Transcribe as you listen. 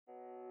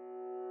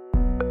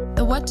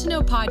What to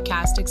Know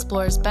podcast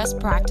explores best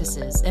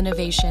practices,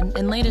 innovation,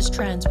 and latest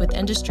trends with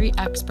industry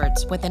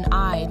experts with an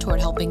eye toward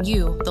helping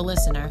you, the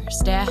listener,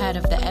 stay ahead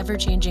of the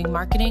ever-changing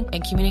marketing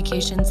and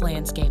communications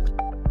landscape.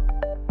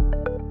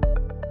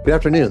 Good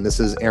afternoon.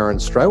 This is Aaron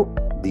Strout,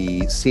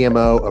 the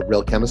CMO of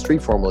Real Chemistry,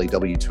 formerly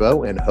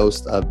W2O, and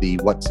host of the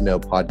What to Know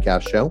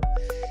podcast show.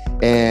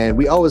 And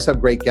we always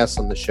have great guests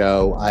on the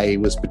show. I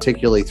was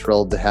particularly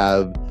thrilled to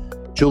have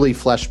Julie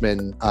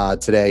Fleshman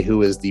today,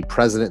 who is the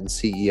president and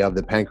CEO of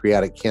the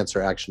Pancreatic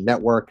Cancer Action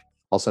Network,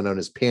 also known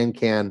as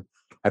PanCAN.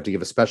 I have to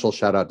give a special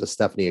shout out to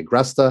Stephanie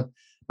Agresta,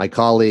 my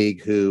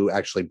colleague who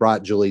actually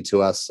brought Julie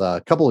to us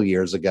a couple of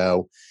years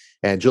ago.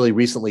 And Julie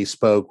recently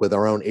spoke with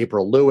our own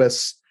April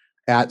Lewis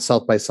at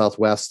South by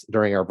Southwest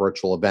during our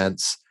virtual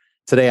events.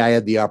 Today, I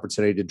had the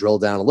opportunity to drill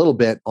down a little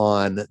bit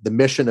on the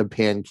mission of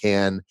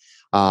PanCAN,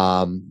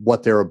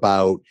 what they're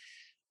about,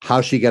 how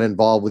she got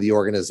involved with the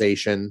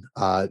organization.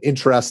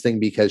 Interesting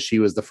because she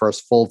was the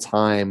first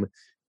full-time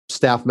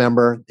staff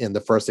member and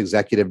the first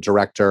executive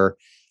director.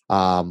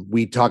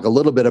 We talk a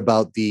little bit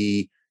about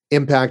the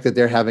impact that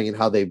they're having and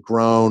how they've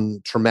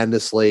grown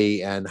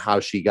tremendously and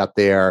how she got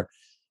there.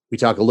 We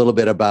talk a little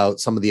bit about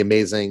some of the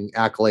amazing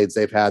accolades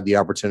they've had, the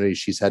opportunities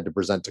she's had to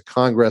present to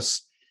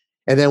Congress.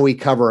 And then we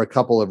cover a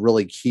couple of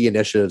really key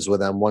initiatives with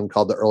them, one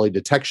called the Early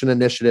Detection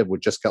Initiative,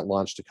 which just got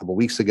launched a couple of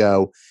weeks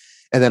ago.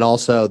 And then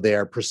also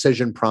their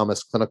Precision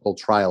Promise clinical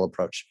trial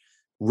approach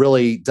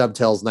really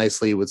dovetails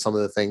nicely with some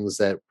of the things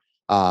that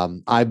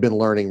I've been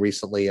learning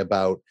recently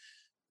about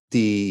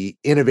the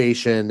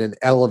innovation and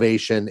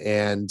elevation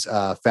and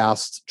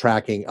fast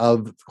tracking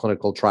of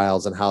clinical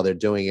trials and how they're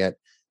doing it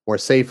more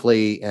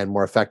safely and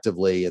more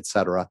effectively, et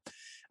cetera.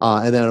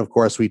 And then, of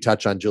course, we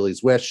touch on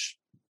Julie's Wish,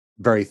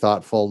 very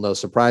thoughtful, no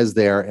surprise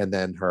there, and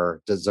then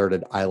her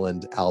Deserted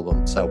Island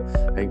album. So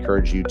I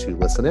encourage you to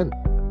listen in.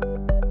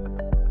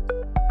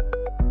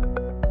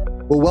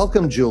 Well,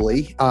 welcome,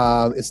 Julie.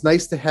 It's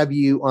nice to have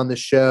you on the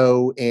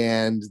show,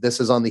 and this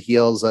is on the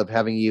heels of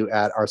having you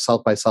at our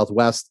South by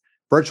Southwest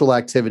virtual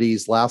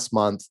activities last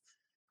month.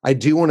 I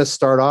do want to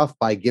start off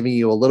by giving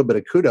you a little bit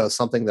of kudos,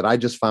 something that I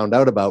just found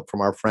out about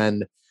from our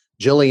friend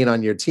Jillian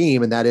on your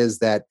team, and that is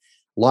that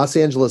Los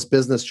Angeles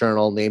Business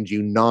Journal named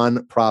you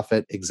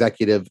Nonprofit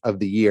Executive of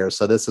the Year.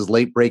 So this is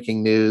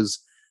late-breaking news,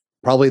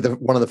 probably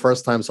one of the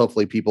first times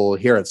hopefully people will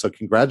hear it. So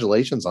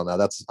congratulations on that.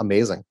 That's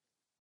amazing.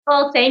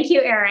 Well, thank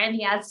you, Aaron.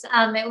 Yes,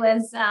 it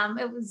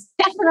was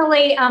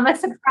definitely a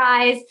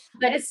surprise,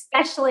 but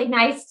especially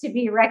nice to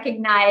be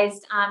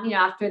recognized,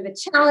 after the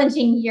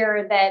challenging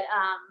year that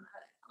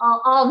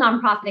all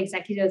nonprofit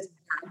executives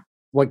have had.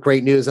 What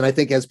great news. And I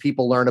think as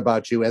people learn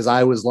about you, as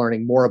I was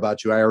learning more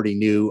about you, I already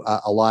knew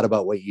a lot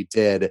about what you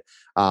did.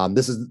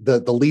 This is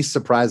the least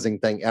surprising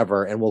thing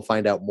ever, and we'll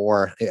find out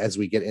more as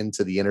we get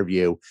into the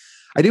interview.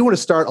 I do want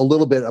to start a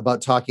little bit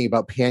about talking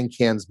about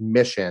PanCAN's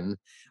mission.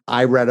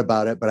 I read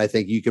about it, but I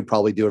think you could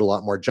probably do it a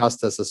lot more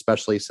justice,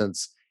 especially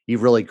since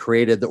you've really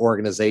created the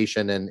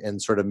organization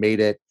and sort of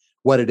made it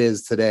what it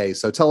is today.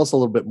 So tell us a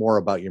little bit more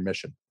about your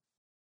mission.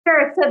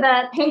 Sure. So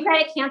the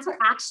Pancreatic Cancer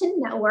Action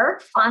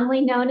Network,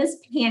 fondly known as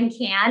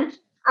PanCAN,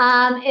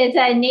 is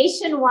a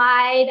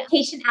nationwide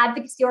patient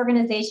advocacy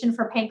organization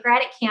for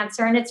pancreatic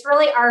cancer. And it's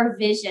really our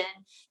vision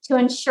to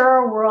ensure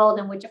a world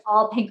in which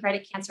all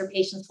pancreatic cancer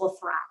patients will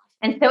thrive.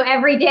 And so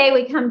every day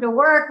we come to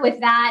work with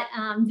that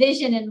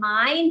vision in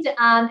mind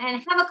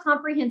and have a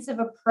comprehensive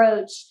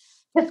approach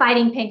to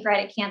fighting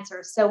pancreatic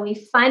cancer. So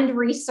we fund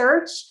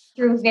research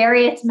through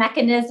various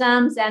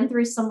mechanisms and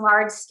through some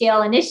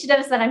large-scale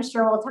initiatives that I'm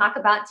sure we'll talk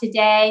about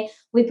today.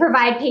 We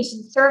provide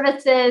patient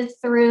services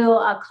through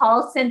a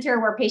call center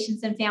where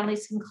patients and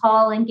families can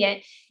call and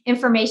get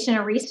information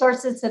and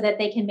resources so that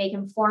they can make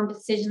informed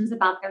decisions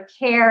about their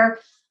care.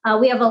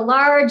 We have a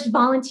large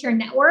volunteer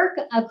network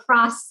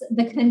across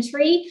the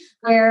country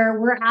where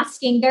we're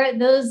asking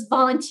those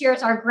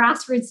volunteers, our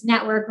grassroots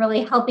network,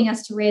 really helping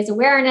us to raise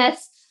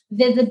awareness,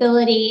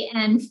 visibility,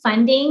 and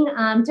funding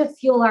to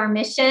fuel our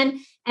mission.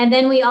 And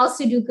then we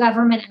also do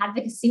government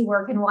advocacy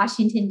work in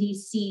Washington,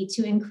 D.C.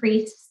 to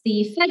increase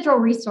the federal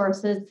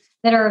resources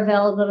that are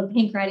available to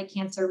pancreatic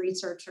cancer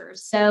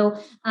researchers. So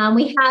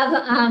we have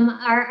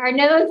our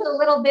nose a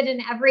little bit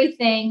in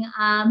everything,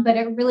 but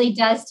it really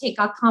does take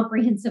a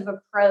comprehensive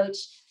approach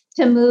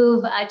to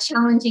move a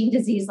challenging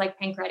disease like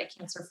pancreatic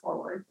cancer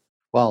forward.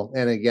 Well,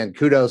 and again,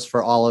 kudos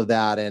for all of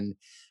that. And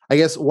I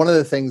guess one of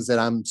the things that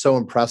I'm so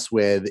impressed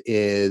with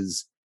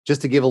is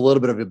just to give a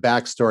little bit of a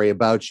backstory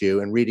about you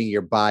and reading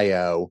your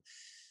bio,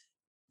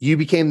 you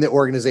became the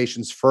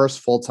organization's first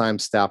full-time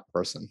staff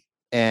person.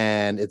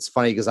 And it's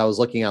funny because I was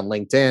looking on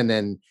LinkedIn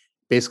and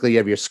basically you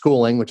have your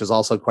schooling, which is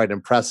also quite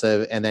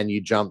impressive. And then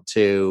you jump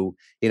to,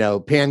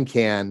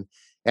 PanCAN,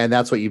 and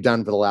that's what you've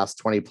done for the last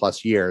 20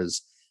 plus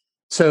years.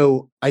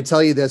 So I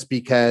tell you this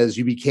because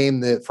you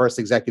became the first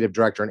executive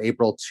director in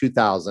April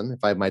 2000, if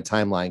I have my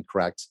timeline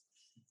correct.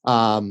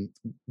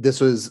 This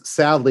was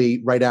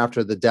sadly right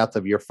after the death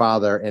of your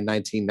father in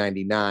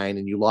 1999,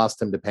 and you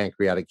lost him to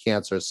pancreatic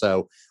cancer.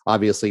 So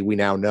obviously we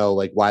now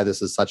know why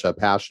this is such a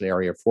passion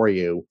area for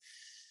you.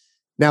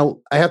 Now,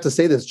 I have to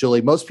say this,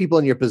 Julie, most people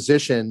in your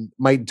position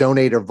might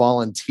donate or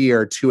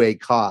volunteer to a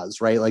cause,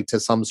 right? Like to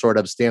some sort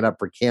of stand up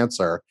for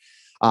cancer.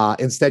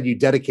 Instead, you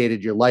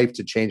dedicated your life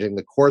to changing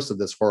the course of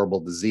this horrible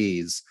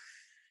disease.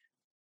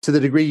 To the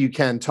degree you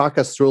can, talk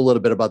us through a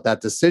little bit about that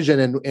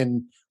decision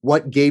and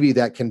what gave you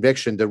that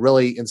conviction to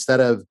really, instead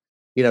of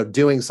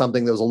doing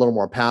something that was a little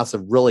more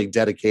passive, really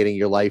dedicating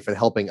your life and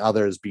helping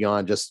others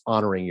beyond just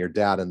honoring your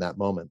dad in that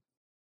moment.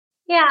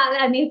 Yeah,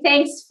 I mean,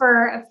 thanks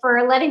for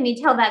letting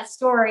me tell that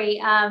story.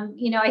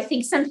 I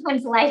think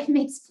sometimes life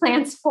makes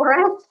plans for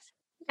us.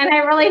 And I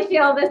really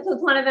feel this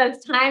was one of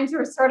those times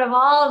where sort of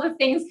all the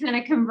things kind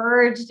of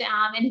converged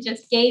and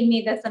just gave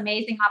me this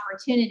amazing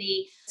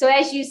opportunity. So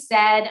as you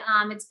said,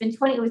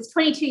 it was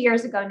 22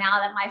 years ago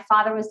now that my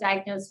father was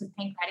diagnosed with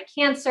pancreatic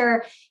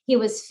cancer. He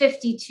was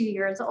 52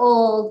 years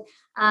old,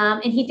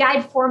 and he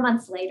died 4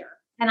 months later.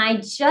 And I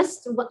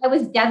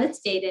was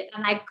devastated,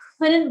 and I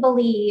couldn't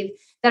believe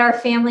that our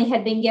family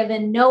had been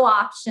given no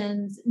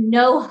options,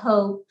 no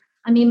hope.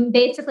 I mean,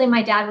 basically,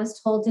 my dad was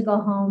told to go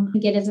home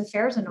and get his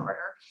affairs in order.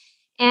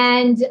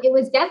 And it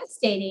was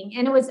devastating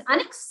and it was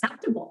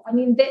unacceptable. I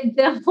mean,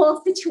 the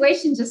whole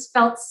situation just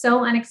felt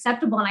so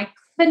unacceptable. And I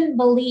couldn't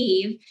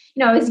believe,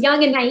 I was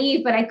young and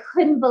naive, but I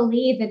couldn't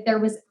believe that there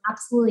was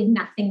absolutely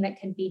nothing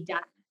that could be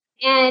done.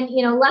 And,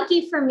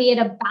 lucky for me,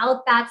 at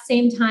about that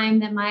same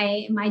time that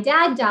my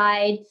dad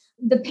died,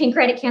 the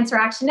Pancreatic Cancer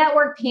Action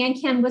Network,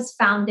 PanCAN, was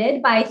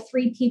founded by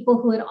three people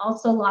who had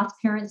also lost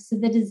parents to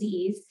the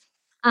disease.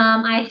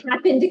 I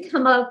happened to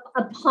come up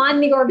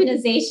upon the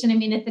organization. I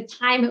mean, at the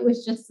time, it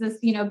was just this,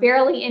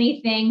 barely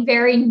anything,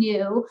 very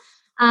new.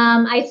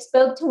 I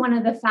spoke to one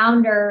of the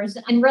founders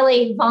and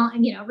really,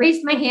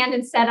 raised my hand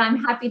and said,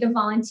 I'm happy to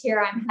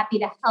volunteer. I'm happy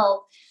to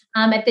help.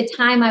 At the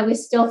time, I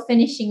was still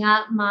finishing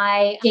up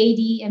my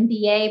JD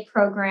MBA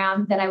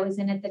program that I was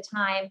in at the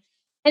time.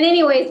 And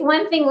anyways,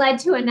 one thing led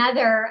to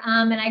another,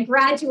 and I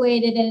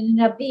graduated and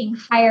ended up being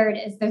hired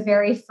as the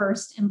very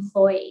first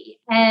employee.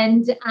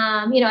 And,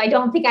 I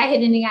don't think I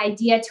had any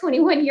idea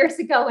 21 years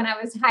ago when I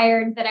was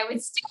hired that I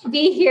would still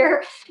be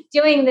here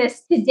doing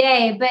this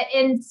today. But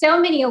in so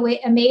many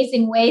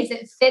amazing ways,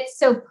 it fits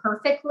so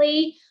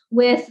perfectly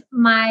with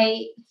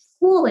my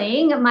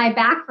schooling, my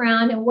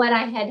background, and what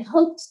I had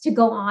hoped to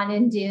go on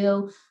and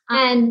do,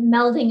 and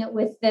melding it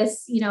with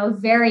this,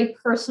 very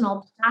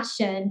personal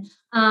passion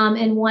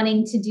and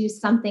wanting to do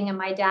something in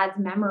my dad's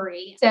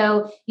memory.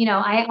 So,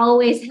 I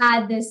always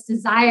had this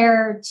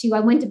desire I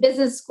went to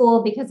business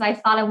school because I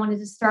thought I wanted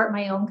to start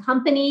my own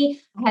company.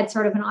 I had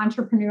sort of an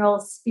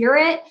entrepreneurial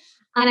spirit.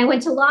 And I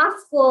went to law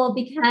school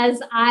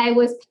because I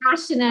was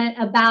passionate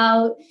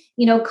about,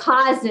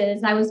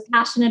 causes. I was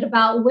passionate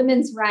about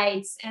women's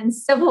rights and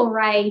civil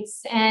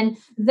rights and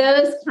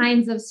those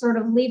kinds of sort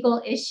of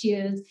legal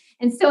issues.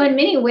 And so in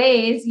many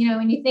ways,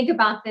 when you think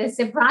about this,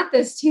 it brought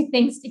those two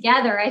things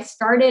together. I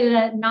started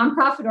a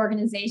nonprofit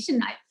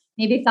organization. I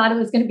maybe thought it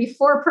was going to be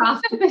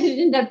for-profit, but it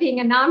ended up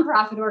being a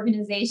nonprofit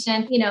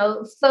organization,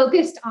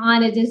 focused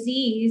on a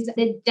disease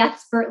that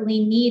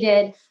desperately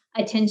needed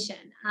attention.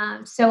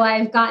 So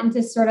I've gotten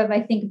to sort of, I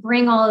think,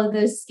 bring all of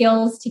those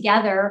skills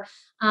together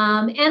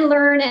and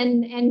learn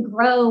and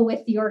grow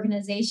with the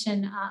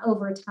organization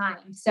over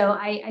time. So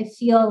I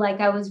feel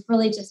like I was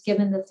really just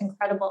given this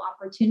incredible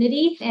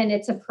opportunity, and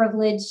it's a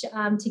privilege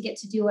to get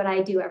to do what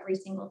I do every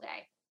single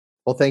day.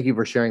 Well, thank you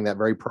for sharing that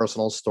very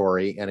personal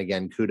story. And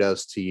again,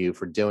 kudos to you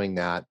for doing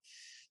that.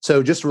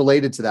 So just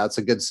related to that, it's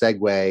a good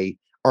segue.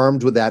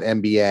 Armed with that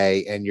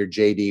MBA and your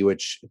JD,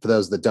 which for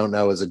those that don't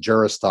know is a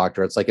Juris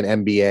Doctor, it's like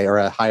an MBA or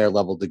a higher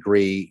level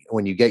degree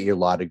when you get your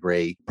law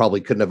degree,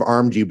 probably couldn't have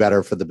armed you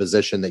better for the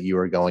position that you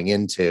were going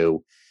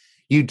into.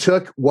 You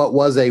took what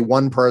was a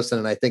one person,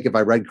 and I think if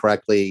I read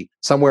correctly,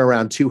 somewhere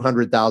around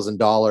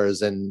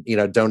 $200,000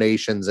 in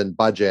donations and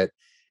budget,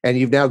 and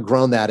you've now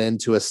grown that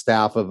into a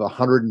staff of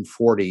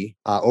 140,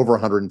 over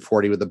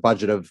 140, with a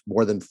budget of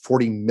more than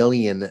 $40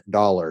 million.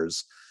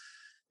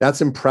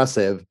 That's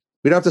impressive.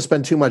 We don't have to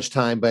spend too much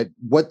time, but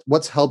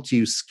what's helped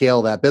you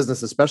scale that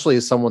business, especially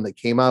as someone that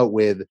came out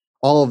with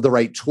all of the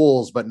right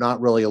tools, but not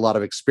really a lot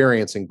of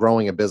experience in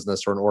growing a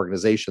business or an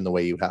organization the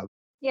way you have?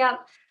 Yeah.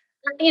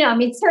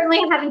 Certainly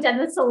I haven't done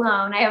this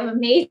alone. I have an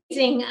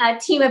amazing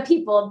team of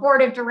people,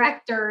 board of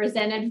directors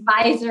and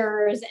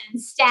advisors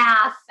and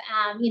staff,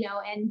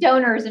 and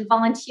donors and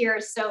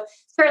volunteers. So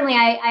certainly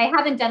I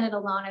haven't done it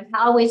alone. I've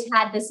always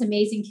had this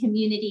amazing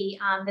community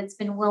that's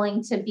been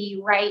willing to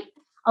be right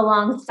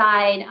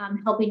alongside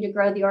helping to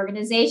grow the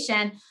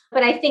organization.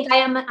 But I think I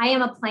am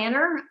a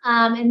planner.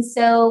 And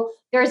so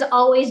there's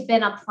always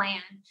been a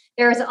plan.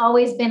 There's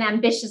always been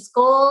ambitious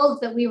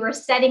goals that we were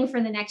setting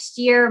for the next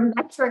year,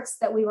 metrics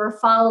that we were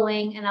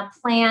following, and a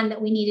plan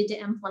that we needed to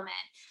implement.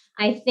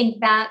 I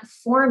think that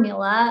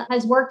formula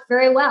has worked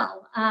very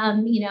well,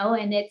 and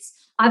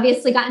it's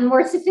obviously gotten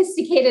more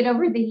sophisticated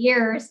over the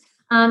years.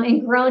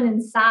 And grown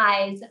in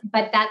size,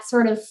 but that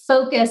sort of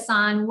focus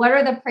on what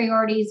are the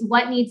priorities,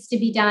 what needs to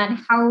be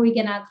done, how are we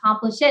going to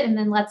accomplish it, and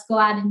then let's go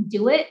out and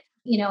do it,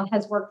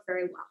 has worked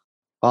very well.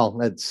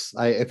 Well,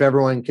 if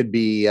everyone could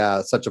be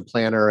such a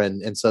planner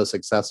and so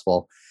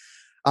successful.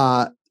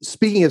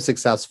 Speaking of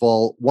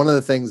successful, one of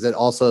the things that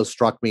also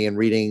struck me in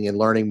reading and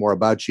learning more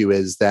about you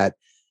is that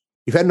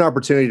you've had an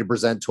opportunity to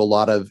present to a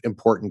lot of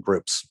important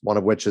groups, one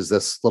of which is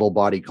this little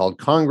body called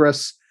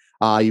Congress.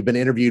 You've been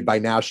interviewed by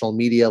national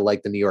media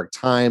like the New York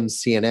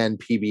Times, CNN,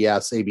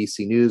 PBS,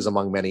 ABC News,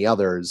 among many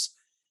others.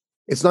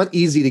 It's not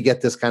easy to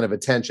get this kind of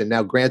attention.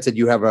 Now, granted,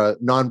 you have a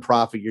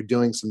nonprofit, you're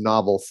doing some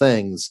novel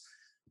things,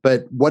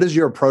 but what has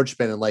your approach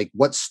been? And like,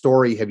 what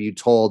story have you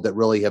told that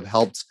really have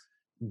helped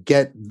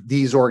get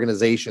these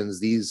organizations,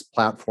 these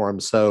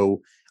platforms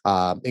so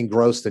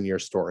engrossed in your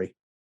story?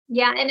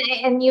 Yeah,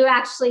 and you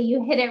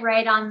hit it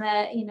right on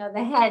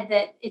the head,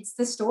 that it's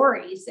the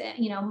stories.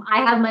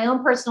 I have my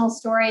own personal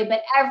story,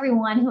 but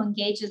everyone who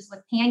engages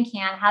with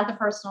PanCAN has a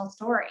personal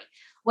story,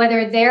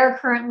 whether they're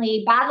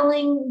currently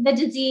battling the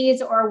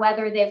disease or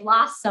whether they've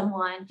lost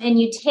someone. And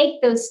you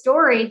take those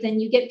stories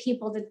and you get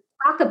people to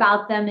talk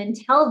about them and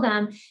tell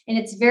them, and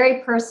it's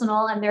very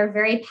personal and they're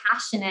very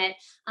passionate.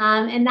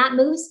 And that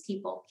moves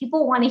people.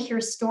 People want to hear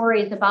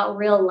stories about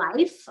real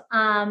life.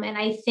 And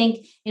I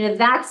think,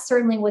 that's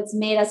certainly what's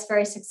made us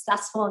very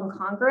successful in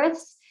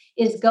Congress,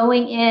 is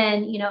going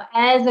in,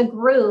 as a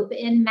group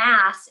in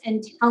mass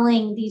and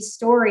telling these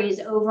stories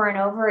over and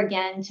over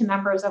again to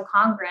members of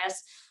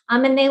Congress.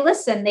 And they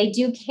listen, they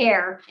do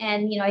care.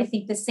 And, I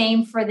think the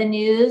same for the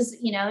news,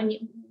 and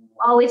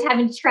always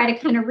having to try to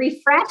kind of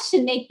refresh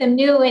and make them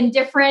new and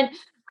different,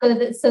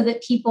 so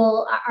that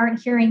people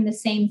aren't hearing the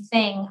same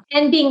thing,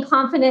 and being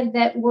confident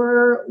that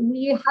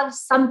we have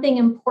something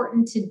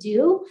important to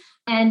do,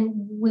 and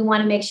we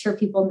want to make sure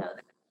people know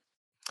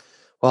that.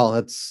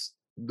 Well,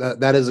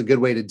 that is a good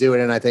way to do it.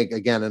 And I think,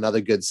 again,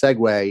 another good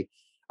segue.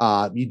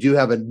 You do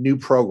have a new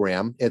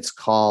program. It's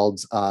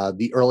called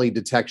the Early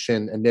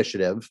Detection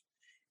Initiative.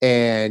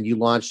 And you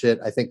launched it,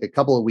 I think, a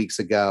couple of weeks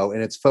ago.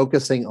 And it's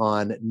focusing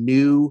on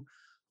new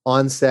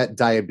onset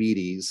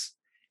diabetes.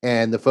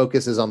 And the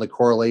focus is on the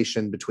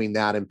correlation between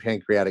that and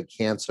pancreatic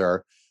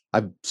cancer.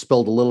 I've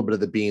spilled a little bit of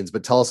the beans,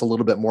 but tell us a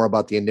little bit more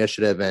about the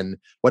initiative and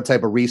what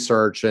type of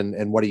research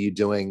and what are you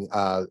doing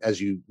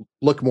as you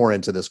look more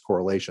into this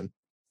correlation?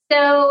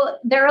 So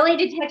the Early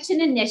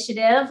Detection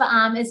Initiative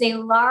is a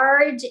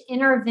large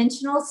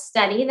interventional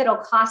study that'll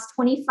cost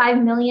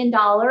 $25 million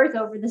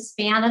over the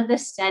span of the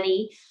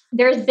study.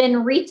 There's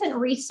been recent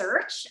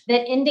research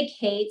that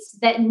indicates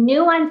that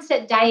new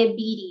onset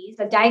diabetes,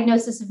 a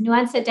diagnosis of new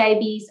onset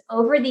diabetes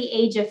over the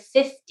age of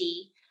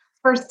 50,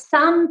 for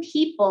some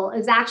people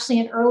is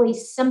actually an early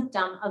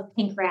symptom of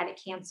pancreatic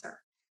cancer.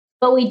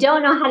 But we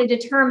don't know how to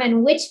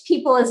determine which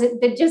people is it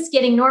that just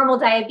getting normal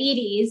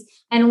diabetes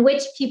and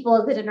which people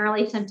is it an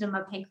early symptom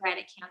of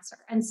pancreatic cancer.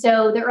 And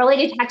so the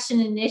Early Detection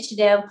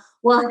Initiative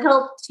will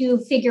help to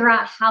figure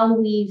out how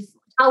we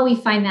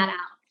find that out.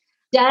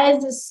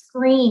 Does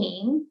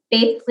screening,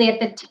 basically at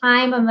the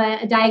time of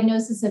a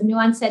diagnosis of new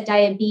onset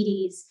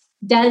diabetes,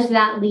 does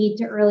that lead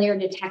to earlier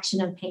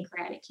detection of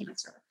pancreatic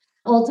cancer?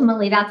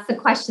 Ultimately, that's the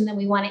question that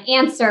we want to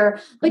answer,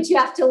 but you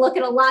have to look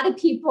at a lot of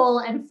people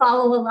and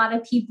follow a lot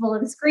of people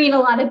and screen a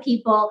lot of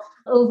people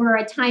over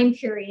a time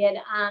period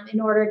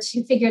in order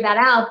to figure that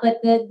out.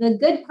 But the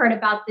good part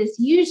about this,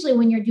 usually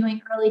when you're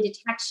doing early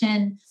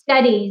detection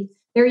studies,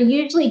 they're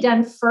usually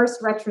done first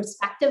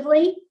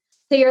retrospectively.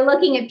 So you're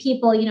looking at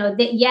people,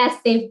 that yes,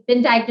 they've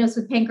been diagnosed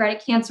with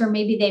pancreatic cancer,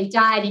 maybe they've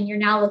died, and you're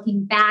now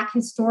looking back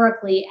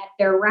historically at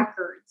their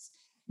records.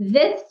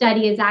 This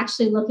study is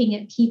actually looking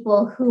at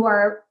people who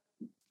are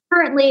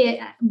currently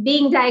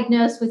being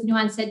diagnosed with new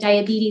onset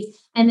diabetes,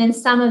 and then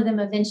some of them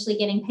eventually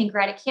getting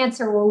pancreatic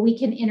cancer, where we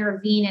can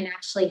intervene and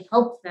actually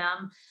help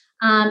them.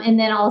 And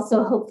then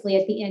also hopefully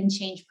at the end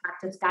change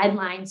practice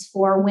guidelines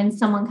for when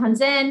someone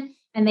comes in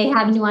and they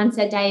have new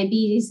onset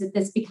diabetes, that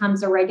this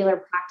becomes a regular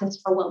practice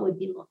for what would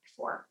be looked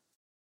for.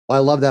 Well,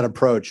 I love that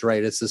approach,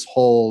 right? It's this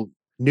whole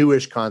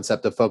newish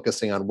concept of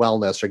focusing on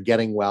wellness or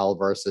getting well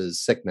versus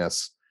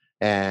sickness.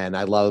 And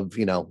I love,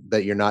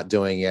 that you're not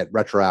doing it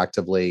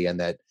retroactively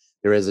and that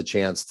there is a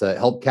chance to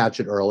help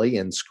catch it early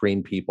and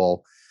screen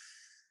people.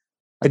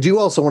 I do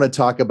also want to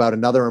talk about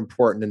another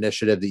important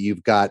initiative that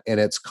you've got,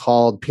 and it's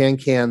called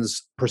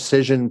PanCAN's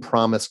Precision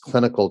Promise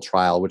Clinical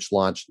Trial, which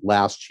launched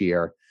last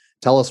year.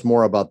 Tell us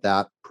more about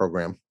that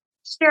program.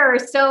 Sure.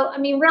 So,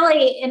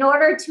 really, in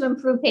order to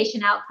improve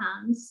patient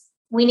outcomes,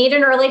 we need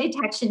an early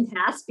detection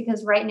test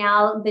because right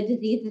now the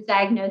disease is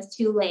diagnosed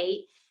too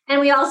late.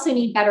 And we also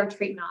need better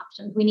treatment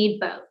options. We need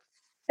both.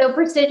 So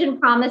Precision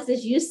Promise,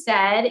 as you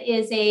said,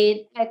 is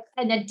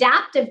an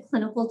adaptive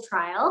clinical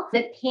trial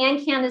that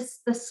PanCAN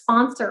is the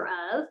sponsor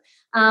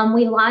of.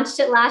 We launched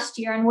it last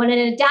year. And what an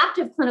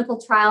adaptive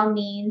clinical trial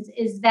means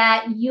is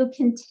that you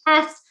can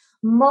test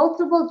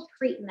multiple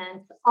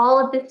treatments all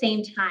at the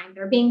same time.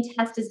 They're being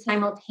tested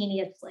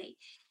simultaneously.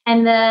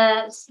 And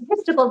the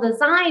statistical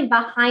design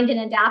behind an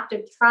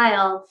adaptive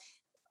trial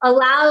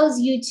allows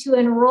you to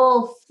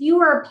enroll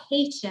fewer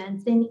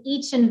patients in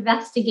each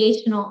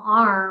investigational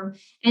arm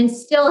and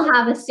still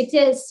have a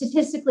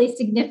statistically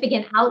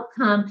significant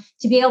outcome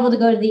to be able to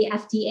go to the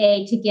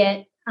FDA to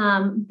get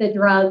the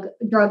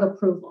drug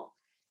approval.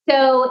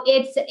 So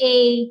it's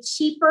a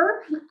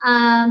cheaper,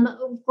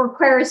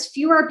 requires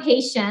fewer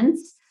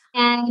patients,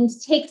 and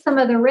takes some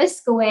of the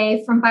risk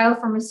away from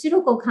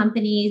biopharmaceutical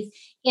companies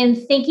in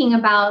thinking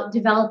about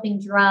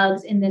developing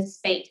drugs in this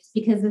space,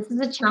 because this is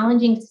a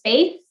challenging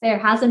space. There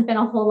hasn't been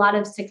a whole lot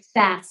of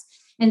success.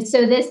 And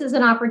so this is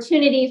an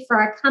opportunity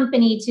for a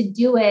company to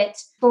do it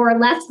for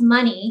less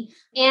money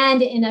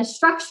and in a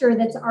structure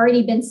that's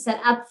already been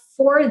set up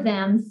for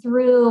them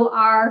through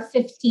our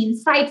 15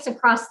 sites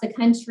across the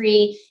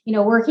country,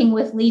 working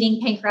with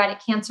leading pancreatic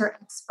cancer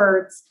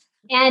experts.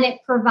 And it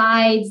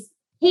provides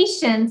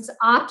patients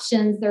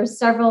options. There's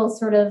several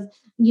sort of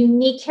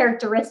unique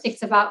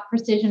characteristics about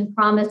Precision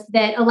Promise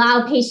that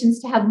allow patients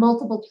to have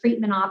multiple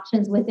treatment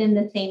options within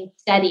the same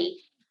study.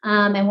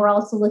 And we're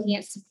also looking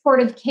at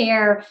supportive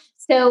care.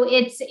 So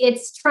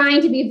it's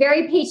trying to be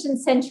very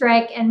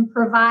patient-centric and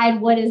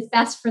provide what is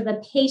best for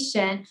the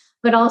patient,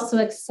 but also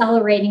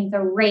accelerating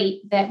the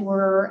rate that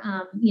we're,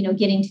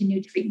 getting to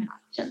new treatment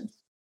options.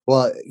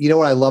 Well,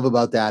 what I love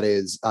about that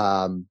is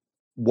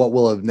what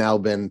will have now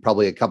been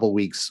probably a couple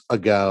weeks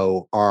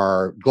ago,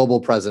 our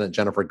global president,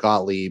 Jennifer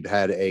Gottlieb,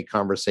 had a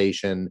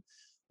conversation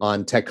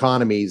on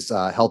Techonomy's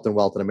Health and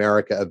Wealth in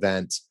America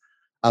event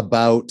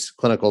about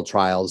clinical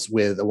trials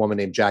with a woman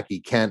named Jackie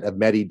Kent of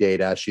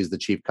Medidata. She's the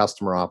chief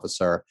customer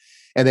officer.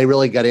 And they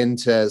really got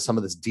into some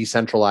of this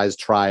decentralized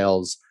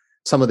trials,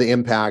 some of the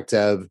impact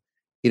of,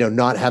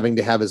 not having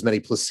to have as many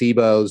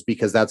placebos,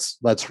 because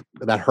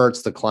that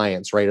hurts the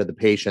clients, right? Or the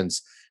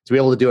patients. To be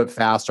able to do it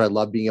faster. I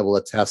love being able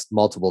to test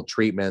multiple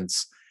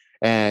treatments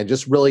and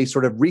just really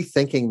sort of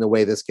rethinking the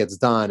way this gets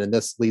done. And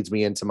this leads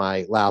me into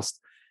my last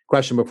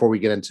question before we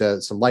get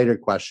into some lighter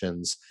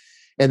questions.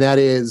 And that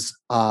is,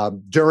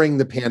 during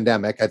the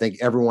pandemic, I think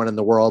everyone in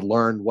the world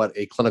learned what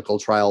a clinical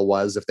trial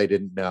was if they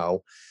didn't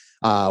know.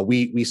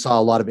 We saw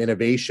a lot of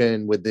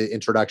innovation with the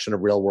introduction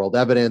of real world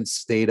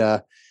evidence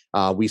data.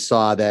 We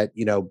saw that,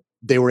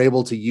 they were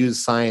able to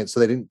use science, so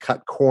they didn't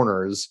cut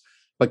corners,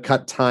 but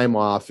cut time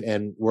off,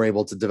 and were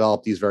able to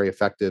develop these very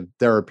effective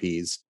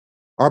therapies.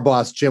 Our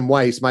boss, Jim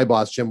Weiss, my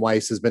boss, Jim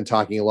Weiss, has been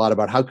talking a lot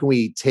about how can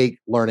we take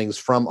learnings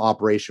from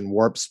Operation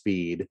Warp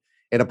Speed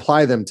and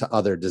apply them to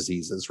other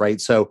diseases,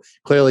 right? So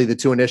clearly the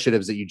two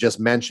initiatives that you just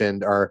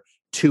mentioned are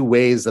two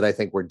ways that I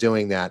think we're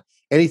doing that.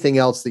 Anything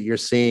else that you're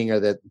seeing or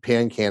that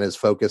PanCAN is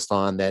focused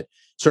on that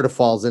sort of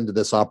falls into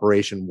this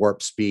Operation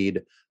Warp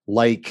Speed,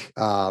 like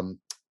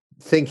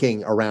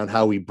thinking around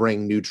how we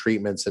bring new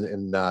treatments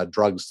and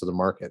drugs to the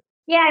market?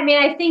 Yeah,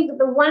 I think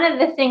one of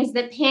the things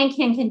that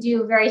PanCAN can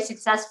do very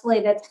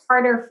successfully that's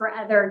harder for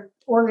other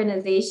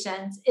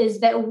organizations is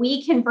that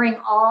we can bring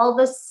all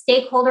the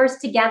stakeholders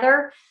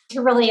together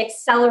to really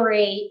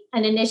accelerate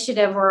an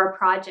initiative or a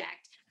project.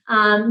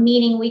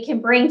 Meaning we can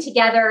bring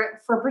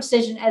together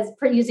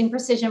using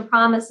Precision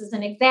Promise as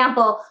an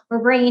example, we're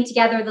bringing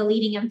together the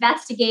leading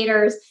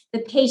investigators, the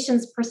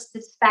patient's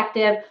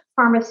perspective,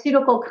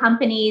 pharmaceutical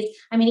companies,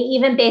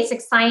 even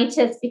basic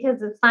scientists, because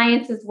the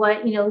science is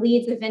what,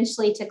 leads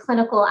eventually to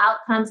clinical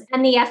outcomes,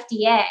 and the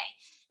FDA.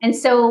 And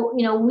so,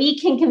 we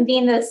can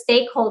convene those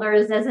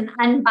stakeholders as an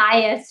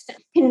unbiased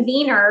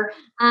convener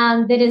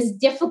that is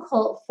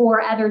difficult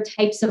for other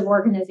types of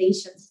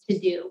organizations to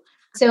do.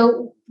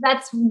 So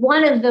that's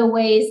one of the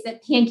ways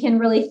that PanCAN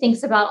really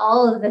thinks about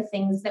all of the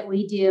things that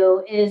we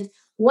do is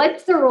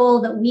what's the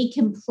role that we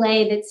can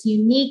play that's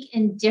unique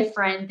and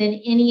different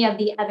than any of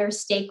the other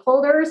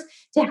stakeholders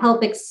to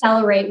help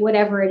accelerate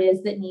whatever it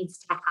is that needs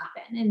to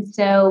happen. And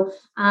so,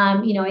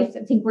 I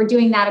think we're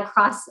doing that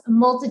across a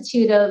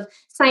multitude of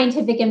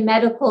scientific and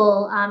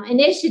medical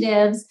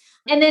initiatives.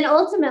 And then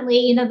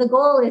ultimately, the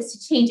goal is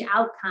to change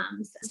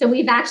outcomes. So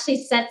we've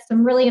actually set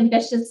some really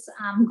ambitious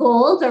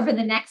goals over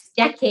the next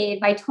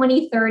decade. By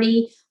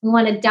 2030, we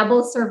want to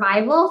double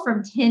survival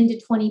from 10 to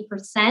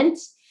 20%.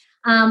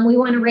 We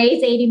want to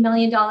raise $80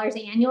 million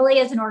annually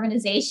as an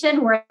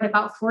organization. We're at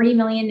about 40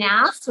 million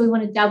now. So we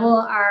want to double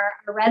our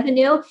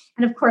revenue.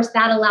 And of course,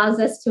 that allows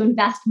us to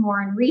invest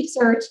more in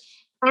research.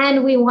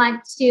 And we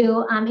want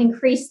to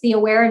increase the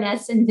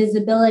awareness and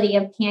visibility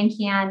of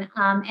PanCAN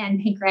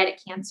and pancreatic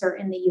cancer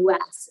in the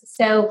U.S.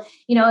 So,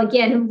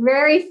 again,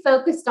 very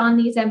focused on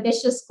these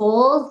ambitious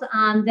goals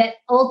that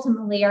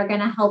ultimately are going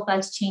to help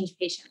us change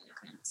patient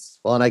outcomes.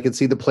 Well, and I can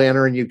see the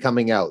planner in you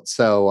coming out.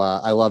 So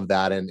I love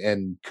that.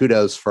 And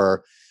kudos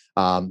for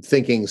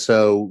thinking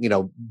so,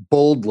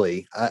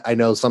 boldly. I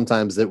know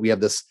sometimes that we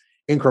have this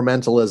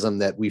incrementalism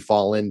that we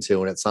fall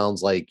into, and it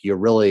sounds like you're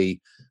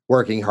really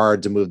working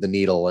hard to move the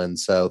needle. And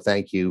so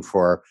thank you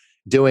for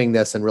doing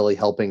this and really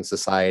helping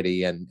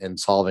society and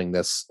solving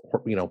this,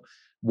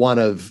 one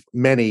of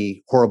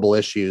many horrible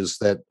issues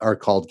that are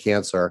called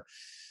cancer.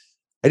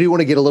 I do want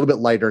to get a little bit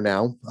lighter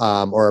now,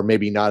 or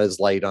maybe not as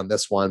light on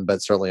this one,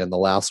 but certainly on the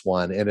last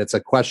one. And it's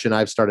a question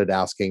I've started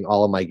asking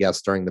all of my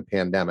guests during the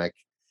pandemic.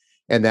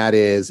 And that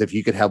is, if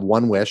you could have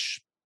one wish,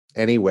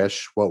 any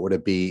wish, what would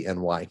it be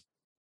and why?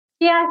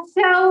 Yeah.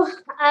 So,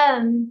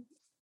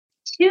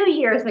 2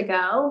 years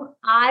ago,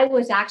 I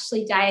was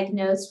actually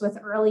diagnosed with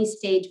early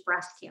stage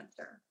breast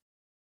cancer.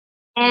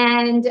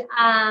 And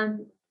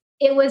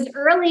it was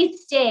early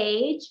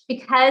stage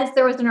because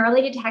there was an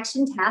early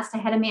detection test. I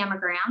had a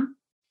mammogram.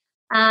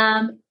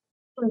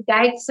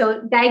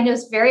 So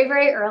diagnosed very,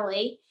 very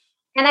early.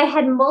 And I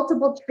had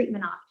multiple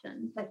treatment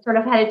options. I sort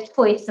of had a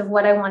choice of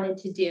what I wanted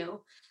to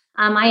do.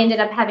 I ended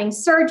up having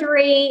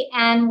surgery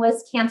and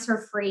was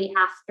cancer-free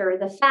after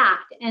the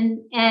fact.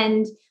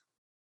 And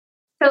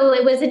so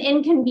it was an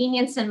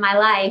inconvenience in my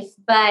life,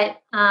 but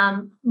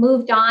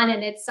moved on.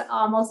 And it's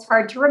almost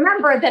hard to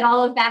remember that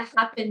all of that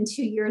happened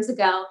 2 years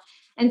ago.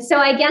 And so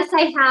I guess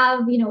I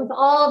have, with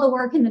all the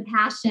work and the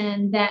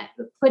passion that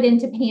put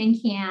into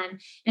PanCAN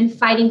and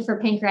fighting for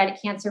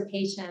pancreatic cancer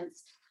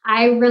patients,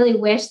 I really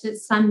wish that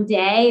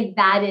someday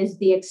that is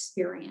the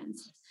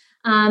experience,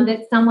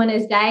 that someone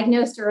is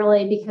diagnosed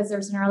early because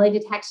there's an early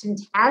detection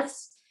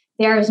test.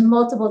 There's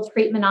multiple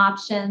treatment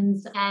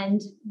options and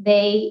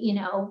they,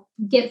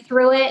 get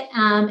through it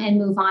and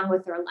move on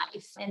with their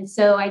life. And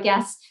so I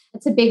guess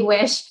it's a big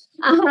wish.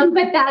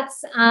 But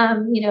that's,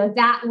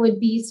 that would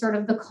be sort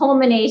of the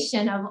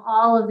culmination of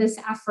all of this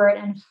effort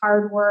and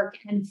hard work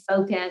and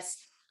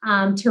focus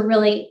to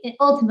really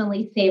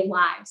ultimately save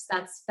lives.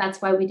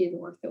 That's why we do the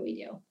work that we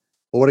do.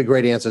 Well, what a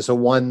great answer. So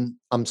 1,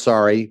 I'm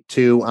sorry.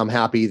 2, I'm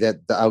happy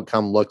that the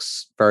outcome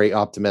looks very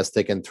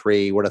optimistic. And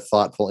 3, what a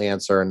thoughtful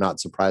answer and not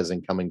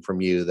surprising coming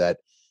from you that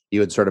you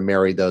would sort of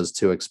marry those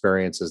 2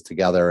 experiences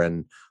together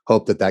and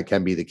hope that that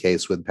can be the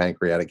case with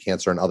pancreatic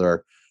cancer and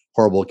other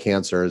horrible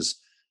cancers.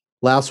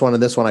 Last one,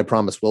 and this one I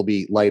promise will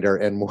be lighter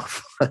and more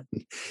fun.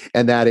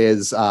 And that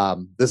is,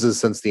 this is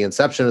since the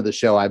inception of the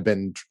show, I've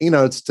been,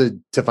 it's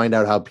to find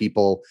out how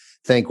people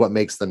think, what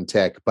makes them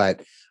tick.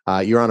 But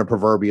you're on a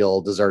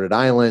proverbial deserted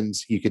island.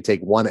 You could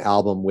take one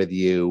album with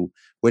you.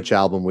 Which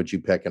album would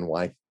you pick and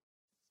why?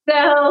 So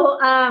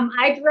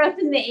I grew up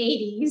in the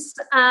 80s.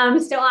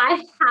 So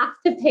I have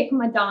to pick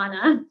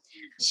Madonna.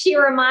 She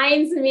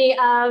reminds me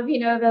of,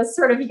 those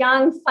sort of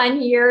young,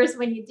 fun years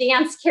when you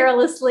dance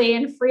carelessly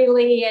and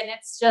freely, and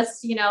it's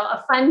just,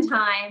 a fun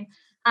time.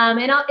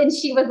 And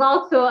she was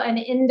also an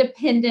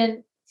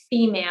independent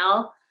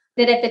female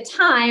that at the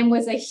time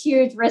was a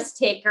huge risk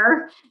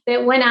taker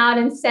that went out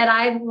and said,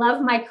 I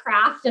love my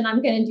craft and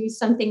I'm going to do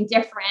something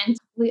different.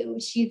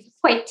 She's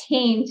quite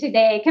tame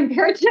today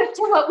compared to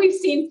what we've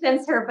seen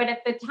since her. But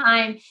at the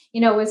time,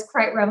 was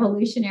quite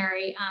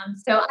revolutionary.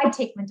 So I'd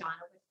take Madonna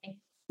with me.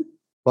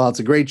 Well,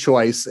 it's a great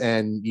choice.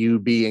 And you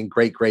be in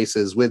great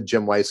graces with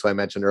Jim Weiss, who I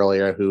mentioned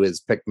earlier, who has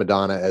picked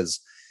Madonna as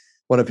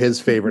one of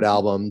his favorite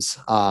albums.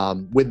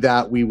 With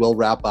that, we will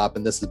wrap up.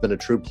 And this has been a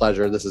true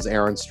pleasure. This is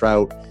Aaron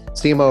Strout,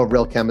 CMO of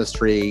Real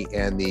Chemistry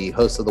and the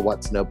host of the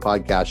What to Know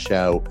podcast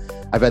show.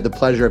 I've had the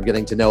pleasure of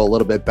getting to know a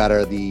little bit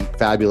better the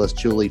fabulous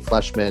Julie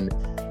Fleshman,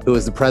 who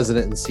is the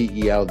president and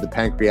CEO of the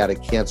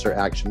Pancreatic Cancer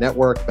Action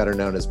Network, better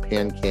known as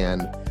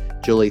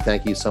PanCAN. Julie,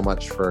 thank you so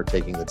much for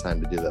taking the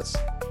time to do this.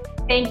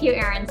 Thank you,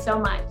 Aaron, so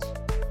much.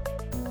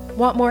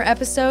 Want more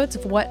episodes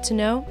of What to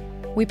Know?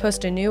 We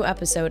post a new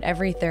episode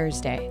every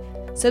Thursday.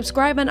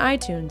 Subscribe on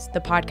iTunes, the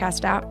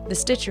podcast app, the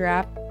Stitcher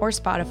app, or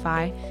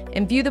Spotify,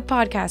 and view the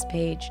podcast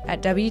page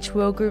at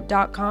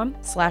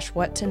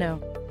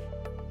w2ogroup.com/whattoknow.